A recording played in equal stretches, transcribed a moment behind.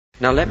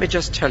Now let me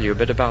just tell you a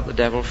bit about the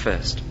devil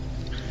first,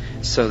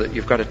 so that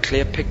you've got a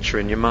clear picture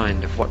in your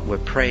mind of what we're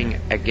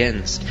praying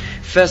against.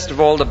 First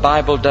of all, the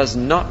Bible does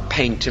not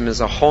paint him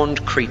as a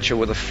horned creature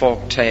with a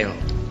forked tail.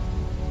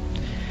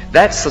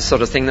 That's the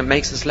sort of thing that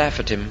makes us laugh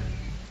at him,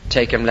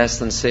 take him less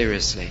than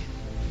seriously.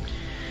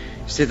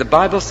 See, the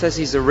Bible says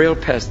he's a real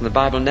person. The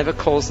Bible never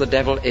calls the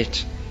devil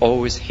it,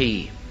 always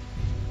he.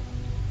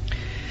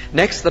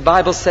 Next, the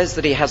Bible says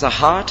that he has a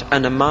heart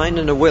and a mind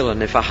and a will.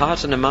 And if a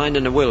heart and a mind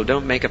and a will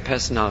don't make a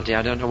personality,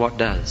 I don't know what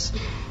does.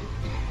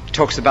 It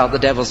talks about the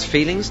devil's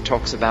feelings,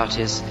 talks about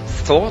his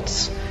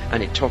thoughts,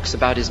 and it talks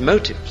about his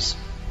motives.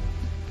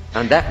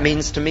 And that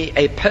means to me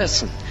a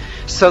person.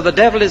 So the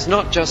devil is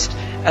not just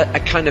a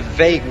kind of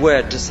vague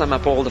word to sum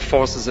up all the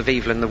forces of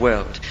evil in the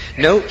world.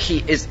 No,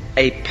 he is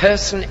a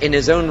person in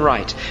his own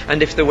right.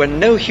 And if there were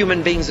no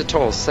human beings at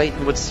all,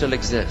 Satan would still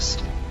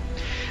exist.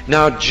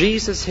 Now,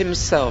 Jesus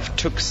himself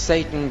took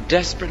Satan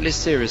desperately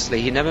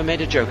seriously. He never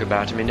made a joke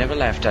about him. He never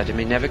laughed at him.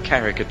 He never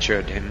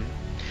caricatured him.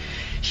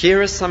 Here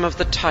are some of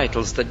the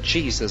titles that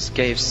Jesus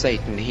gave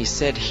Satan. He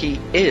said he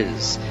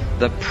is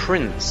the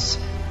prince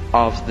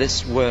of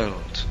this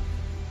world.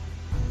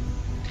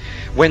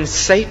 When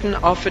Satan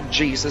offered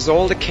Jesus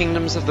all the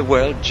kingdoms of the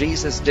world,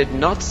 Jesus did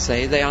not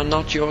say they are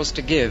not yours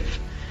to give,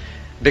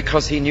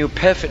 because he knew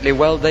perfectly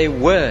well they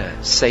were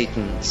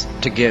Satan's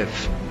to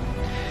give.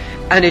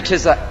 And it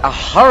is a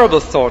horrible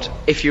thought,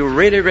 if you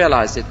really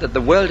realize it, that the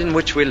world in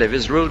which we live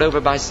is ruled over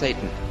by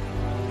Satan.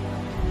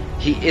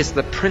 He is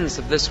the prince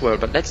of this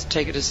world. But let's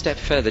take it a step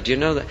further. Do you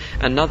know that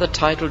another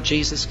title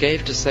Jesus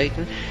gave to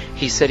Satan?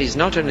 He said he's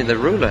not only the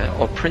ruler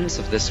or prince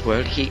of this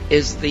world, he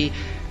is the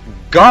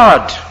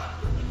God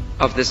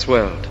of this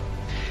world.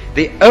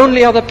 The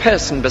only other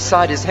person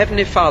beside his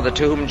heavenly Father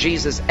to whom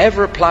Jesus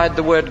ever applied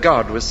the word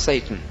God was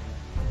Satan.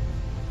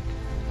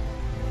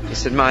 He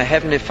said, my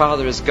heavenly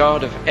Father is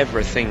God of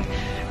everything,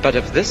 but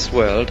of this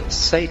world,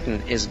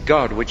 Satan is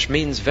God, which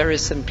means very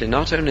simply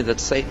not only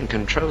that Satan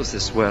controls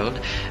this world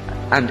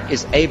and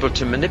is able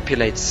to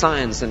manipulate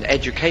science and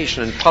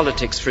education and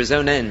politics for his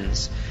own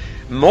ends.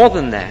 More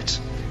than that,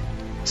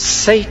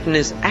 Satan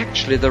is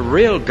actually the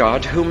real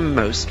God whom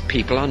most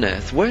people on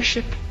earth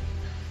worship,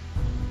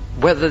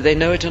 whether they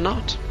know it or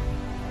not.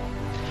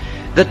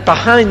 That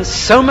behind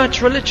so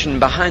much religion,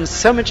 behind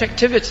so much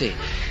activity,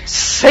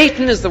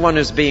 Satan is the one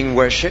who's being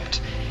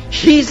worshipped.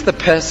 He's the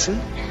person.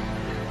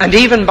 And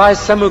even by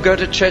some who go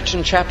to church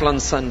and chapel on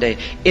Sunday,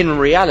 in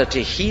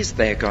reality, he's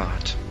their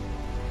God.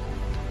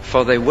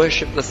 For they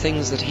worship the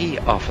things that he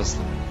offers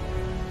them.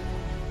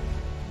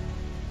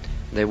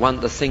 They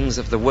want the things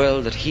of the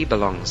world that he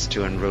belongs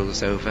to and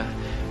rules over,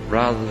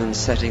 rather than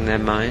setting their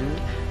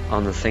mind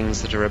on the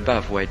things that are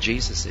above, where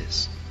Jesus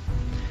is.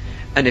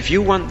 And if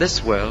you want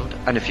this world,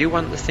 and if you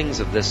want the things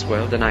of this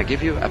world, then I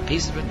give you a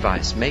piece of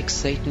advice. Make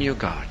Satan your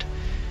God.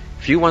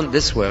 If you want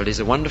this world, he's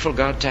a wonderful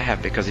God to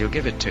have, because he'll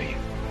give it to you.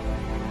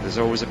 There's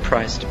always a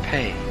price to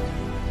pay.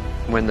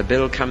 When the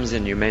bill comes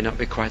in, you may not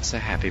be quite so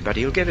happy, but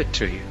he'll give it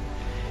to you.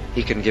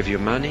 He can give you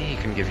money, he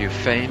can give you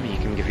fame, he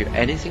can give you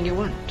anything you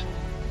want,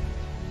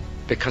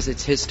 because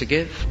it's his to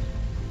give.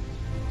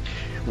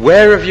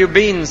 Where have you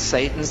been,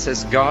 Satan,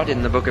 says God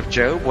in the book of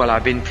Job? Well,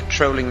 I've been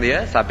patrolling the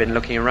earth. I've been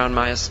looking around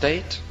my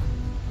estate.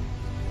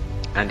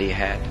 And he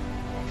had.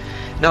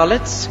 Now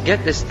let's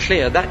get this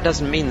clear. That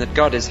doesn't mean that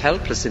God is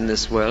helpless in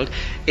this world.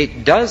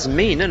 It does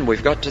mean, and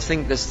we've got to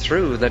think this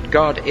through, that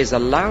God is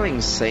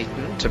allowing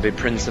Satan to be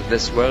prince of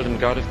this world and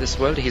God of this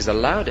world. He's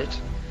allowed it.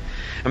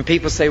 And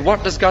people say,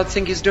 what does God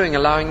think he's doing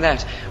allowing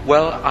that?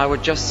 Well, I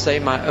would just say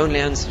my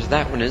only answer to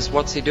that one is,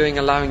 what's he doing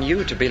allowing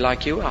you to be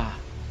like you are?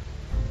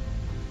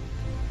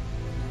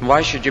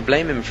 Why should you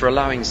blame him for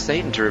allowing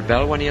Satan to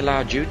rebel when he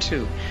allowed you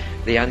to?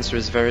 The answer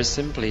is very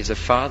simple. He's a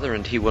father,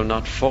 and he will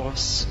not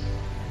force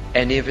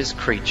any of his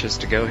creatures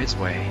to go his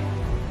way.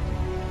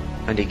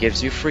 And he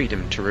gives you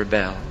freedom to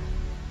rebel.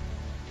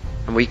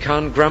 And we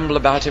can't grumble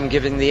about him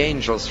giving the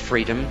angels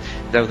freedom,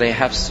 though they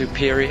have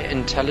superior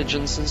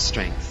intelligence and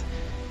strength,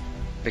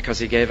 because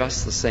he gave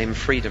us the same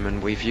freedom,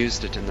 and we've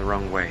used it in the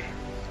wrong way.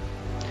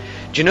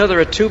 Do you know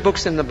there are 2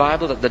 books in the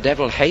Bible that the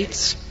devil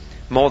hates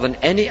more than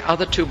any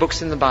other 2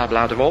 books in the Bible?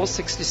 Out of all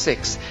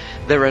 66,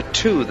 there are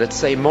 2 that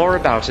say more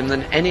about him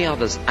than any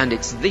others, and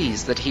it's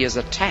these that he has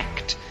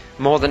attacked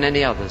more than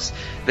any others.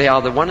 They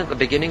are the one at the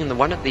beginning and the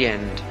one at the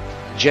end,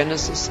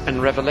 Genesis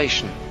and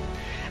Revelation.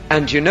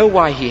 And you know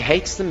why he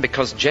hates them?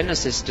 Because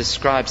Genesis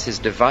describes his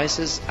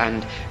devices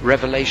and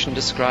Revelation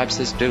describes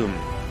his doom.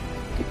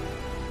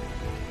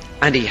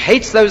 And he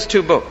hates those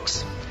 2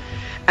 books.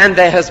 And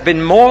there has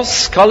been more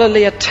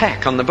scholarly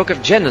attack on the book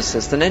of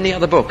Genesis than any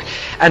other book,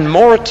 and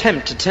more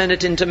attempt to turn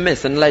it into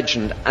myth and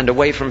legend and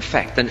away from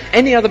fact than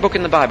any other book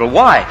in the Bible.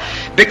 Why?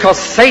 Because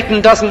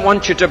Satan doesn't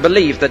want you to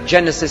believe that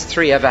Genesis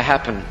 3 ever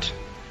happened.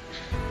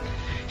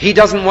 He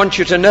doesn't want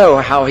you to know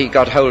how he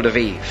got hold of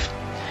Eve.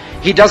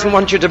 He doesn't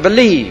want you to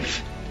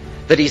believe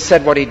that he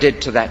said what he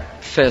did to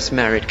that first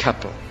married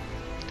couple.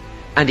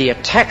 And he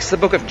attacks the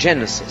book of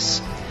Genesis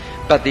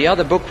But the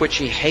other book which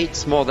he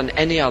hates more than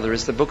any other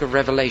is the book of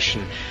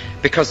Revelation.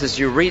 Because as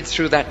you read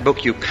through that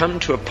book, you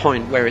come to a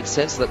point where it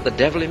says that the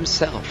devil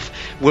himself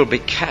will be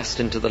cast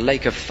into the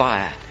lake of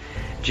fire.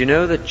 Do you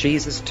know that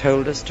Jesus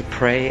told us to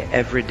pray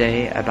every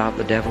day about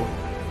the devil?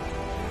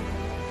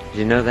 Do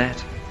you know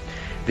that?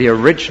 The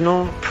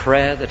original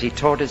prayer that he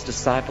taught his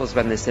disciples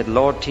when they said,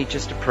 Lord, teach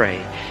us to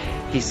pray.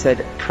 He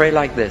said, pray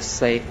like this.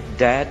 Say,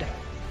 Dad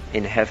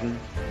in heaven.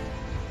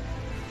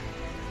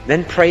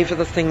 Then pray for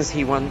the things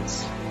he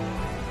wants.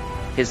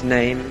 His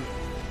name,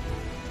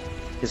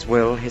 his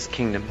will, his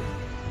kingdom.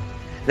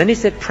 Then he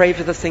said, pray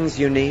for the things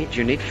you need.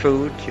 You need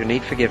food. You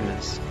need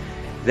forgiveness.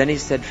 Then he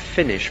said,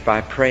 finish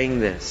by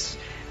praying this.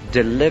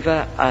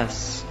 Deliver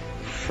us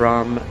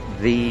from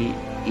the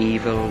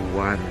evil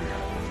one.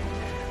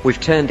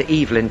 We've turned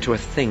evil into a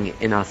thing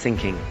in our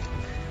thinking.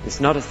 It's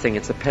not a thing,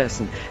 it's a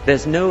person.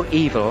 There's no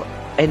evil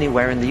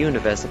anywhere in the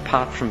universe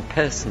apart from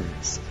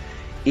persons.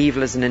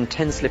 Evil is an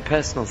intensely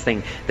personal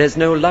thing. There's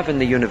no love in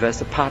the universe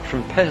apart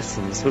from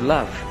persons who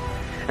love.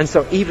 And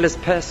so evil is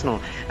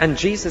personal. And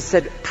Jesus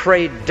said,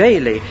 pray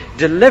daily,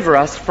 deliver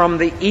us from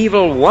the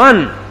evil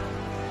one.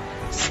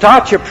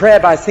 Start your prayer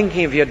by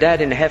thinking of your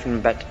dad in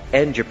heaven, but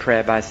end your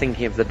prayer by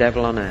thinking of the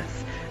devil on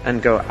earth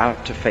and go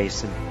out to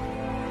face him.